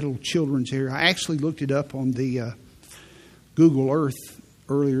area and had a little children's area. I actually looked it up on the Google Earth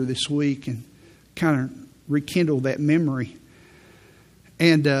earlier this week and kind of rekindled that memory.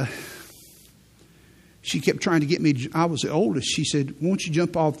 And she kept trying to get me. I was the oldest. She said, won't you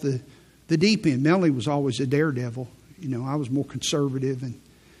jump off the deep end? Melanie was always a daredevil. You know, I was more conservative and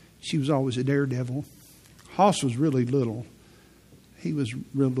she was always a daredevil. Hoss was really little. He was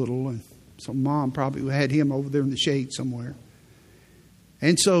real little. And so Mom probably had him over there in the shade somewhere.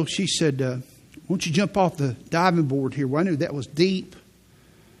 And so she said, won't you jump off the diving board here? Well, I knew that was deep.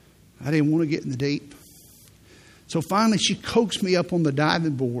 I didn't want to get in the deep. So finally she coaxed me up on the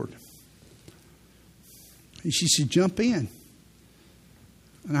diving board. And she said, jump in.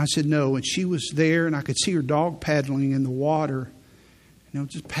 And I said, no. And she was there and I could see her dog paddling in the water. You know,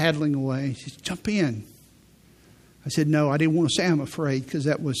 just paddling away. She said, jump in. I said, no. I didn't want to say I'm afraid because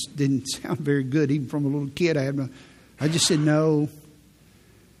that didn't sound very good. Even from a little kid, I just said no.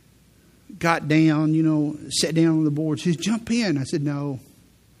 Got down, sat down on the board. She said, jump in. I said, no.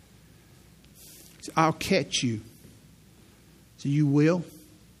 Said, I'll catch you. I said, you will?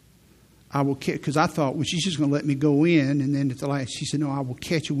 I will catch, because I thought, well, she's just going to let me go in. And then at the last, she said, no, I will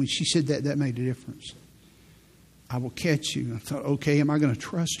catch you. When she said that, that made a difference. I will catch you. I thought, okay, am I going to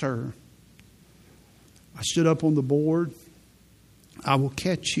trust her? I stood up on the board. I will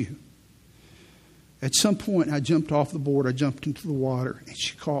catch you. At some point, I jumped off the board. I jumped into the water, and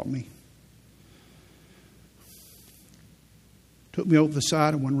she caught me. Took me over the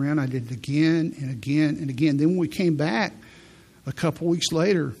side. I went around. I did it again and again and again. Then when we came back a couple weeks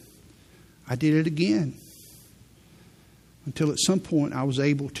later, I did it again. Until at some point, I was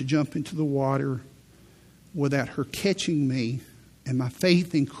able to jump into the water without her catching me, and my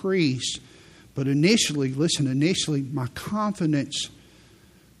faith increased. But initially, my confidence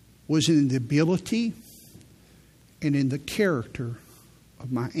was in the ability and in the character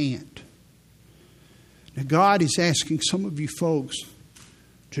of my aunt. Now, God is asking some of you folks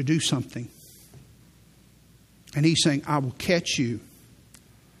to do something. And He's saying, I will catch you.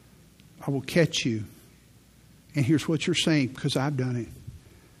 I will catch you. And here's what you're saying, because I've done it.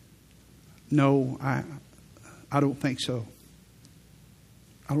 No, I don't think so.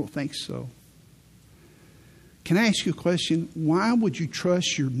 I don't think so. Can I ask you a question? Why would you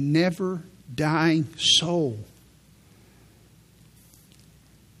trust your never dying soul?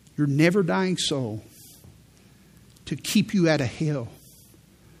 Your never dying soul to keep you out of hell.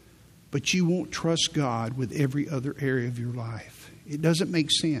 But you won't trust God with every other area of your life. It doesn't make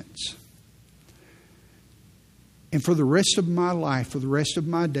sense. And for the rest of my life, for the rest of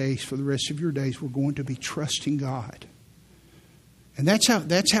my days, for the rest of your days, we're going to be trusting God. And that's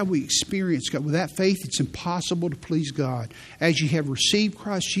how we experience God. Without faith, it's impossible to please God. As you have received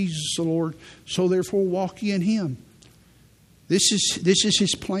Christ Jesus the Lord, so therefore walk ye in Him. This is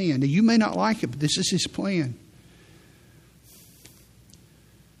His plan. Now, you may not like it, but this is His plan.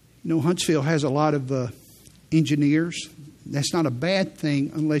 You know, Huntsville has a lot of engineers. That's not a bad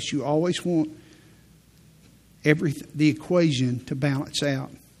thing unless you always want the equation to balance out.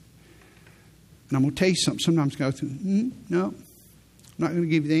 And I'm going to tell you something. Sometimes go through, no, I'm not going to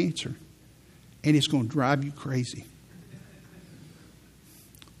give you the answer. And it's going to drive you crazy.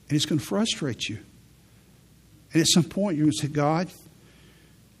 And it's going to frustrate you. And at some point you're going to say, God,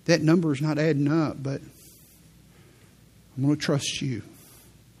 that number is not adding up, but I'm going to trust you.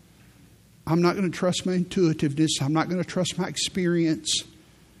 I'm not going to trust my intuitiveness. I'm not going to trust my experience.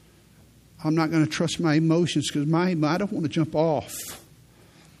 I'm not going to trust my emotions because I don't want to jump off.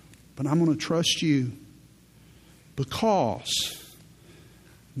 But I'm going to trust you because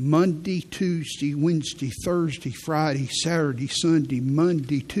Monday, Tuesday, Wednesday, Thursday, Friday, Saturday, Sunday,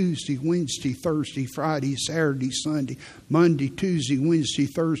 Monday, Tuesday, Wednesday, Thursday, Friday, Saturday, Sunday, Monday, Tuesday, Wednesday,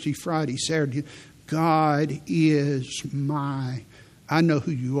 Thursday, Friday, Saturday. God is mine. I know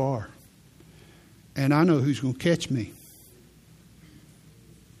who you are. And I know who's going to catch me.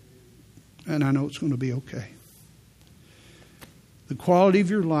 And I know it's going to be okay. The quality of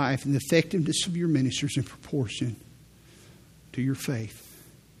your life and the effectiveness of your ministry is in proportion to your faith.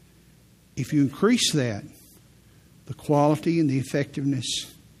 If you increase that, the quality and the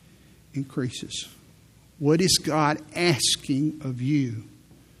effectiveness increases. What is God asking of you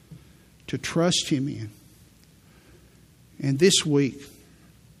to trust Him in? And this week,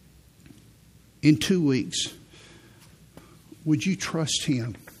 in 2 weeks, would you trust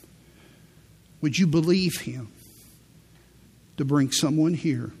Him? Would you believe Him to bring someone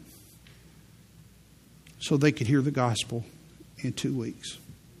here so they could hear the gospel in 2 weeks?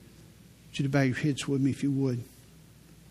 Would you bow your heads with me if you would?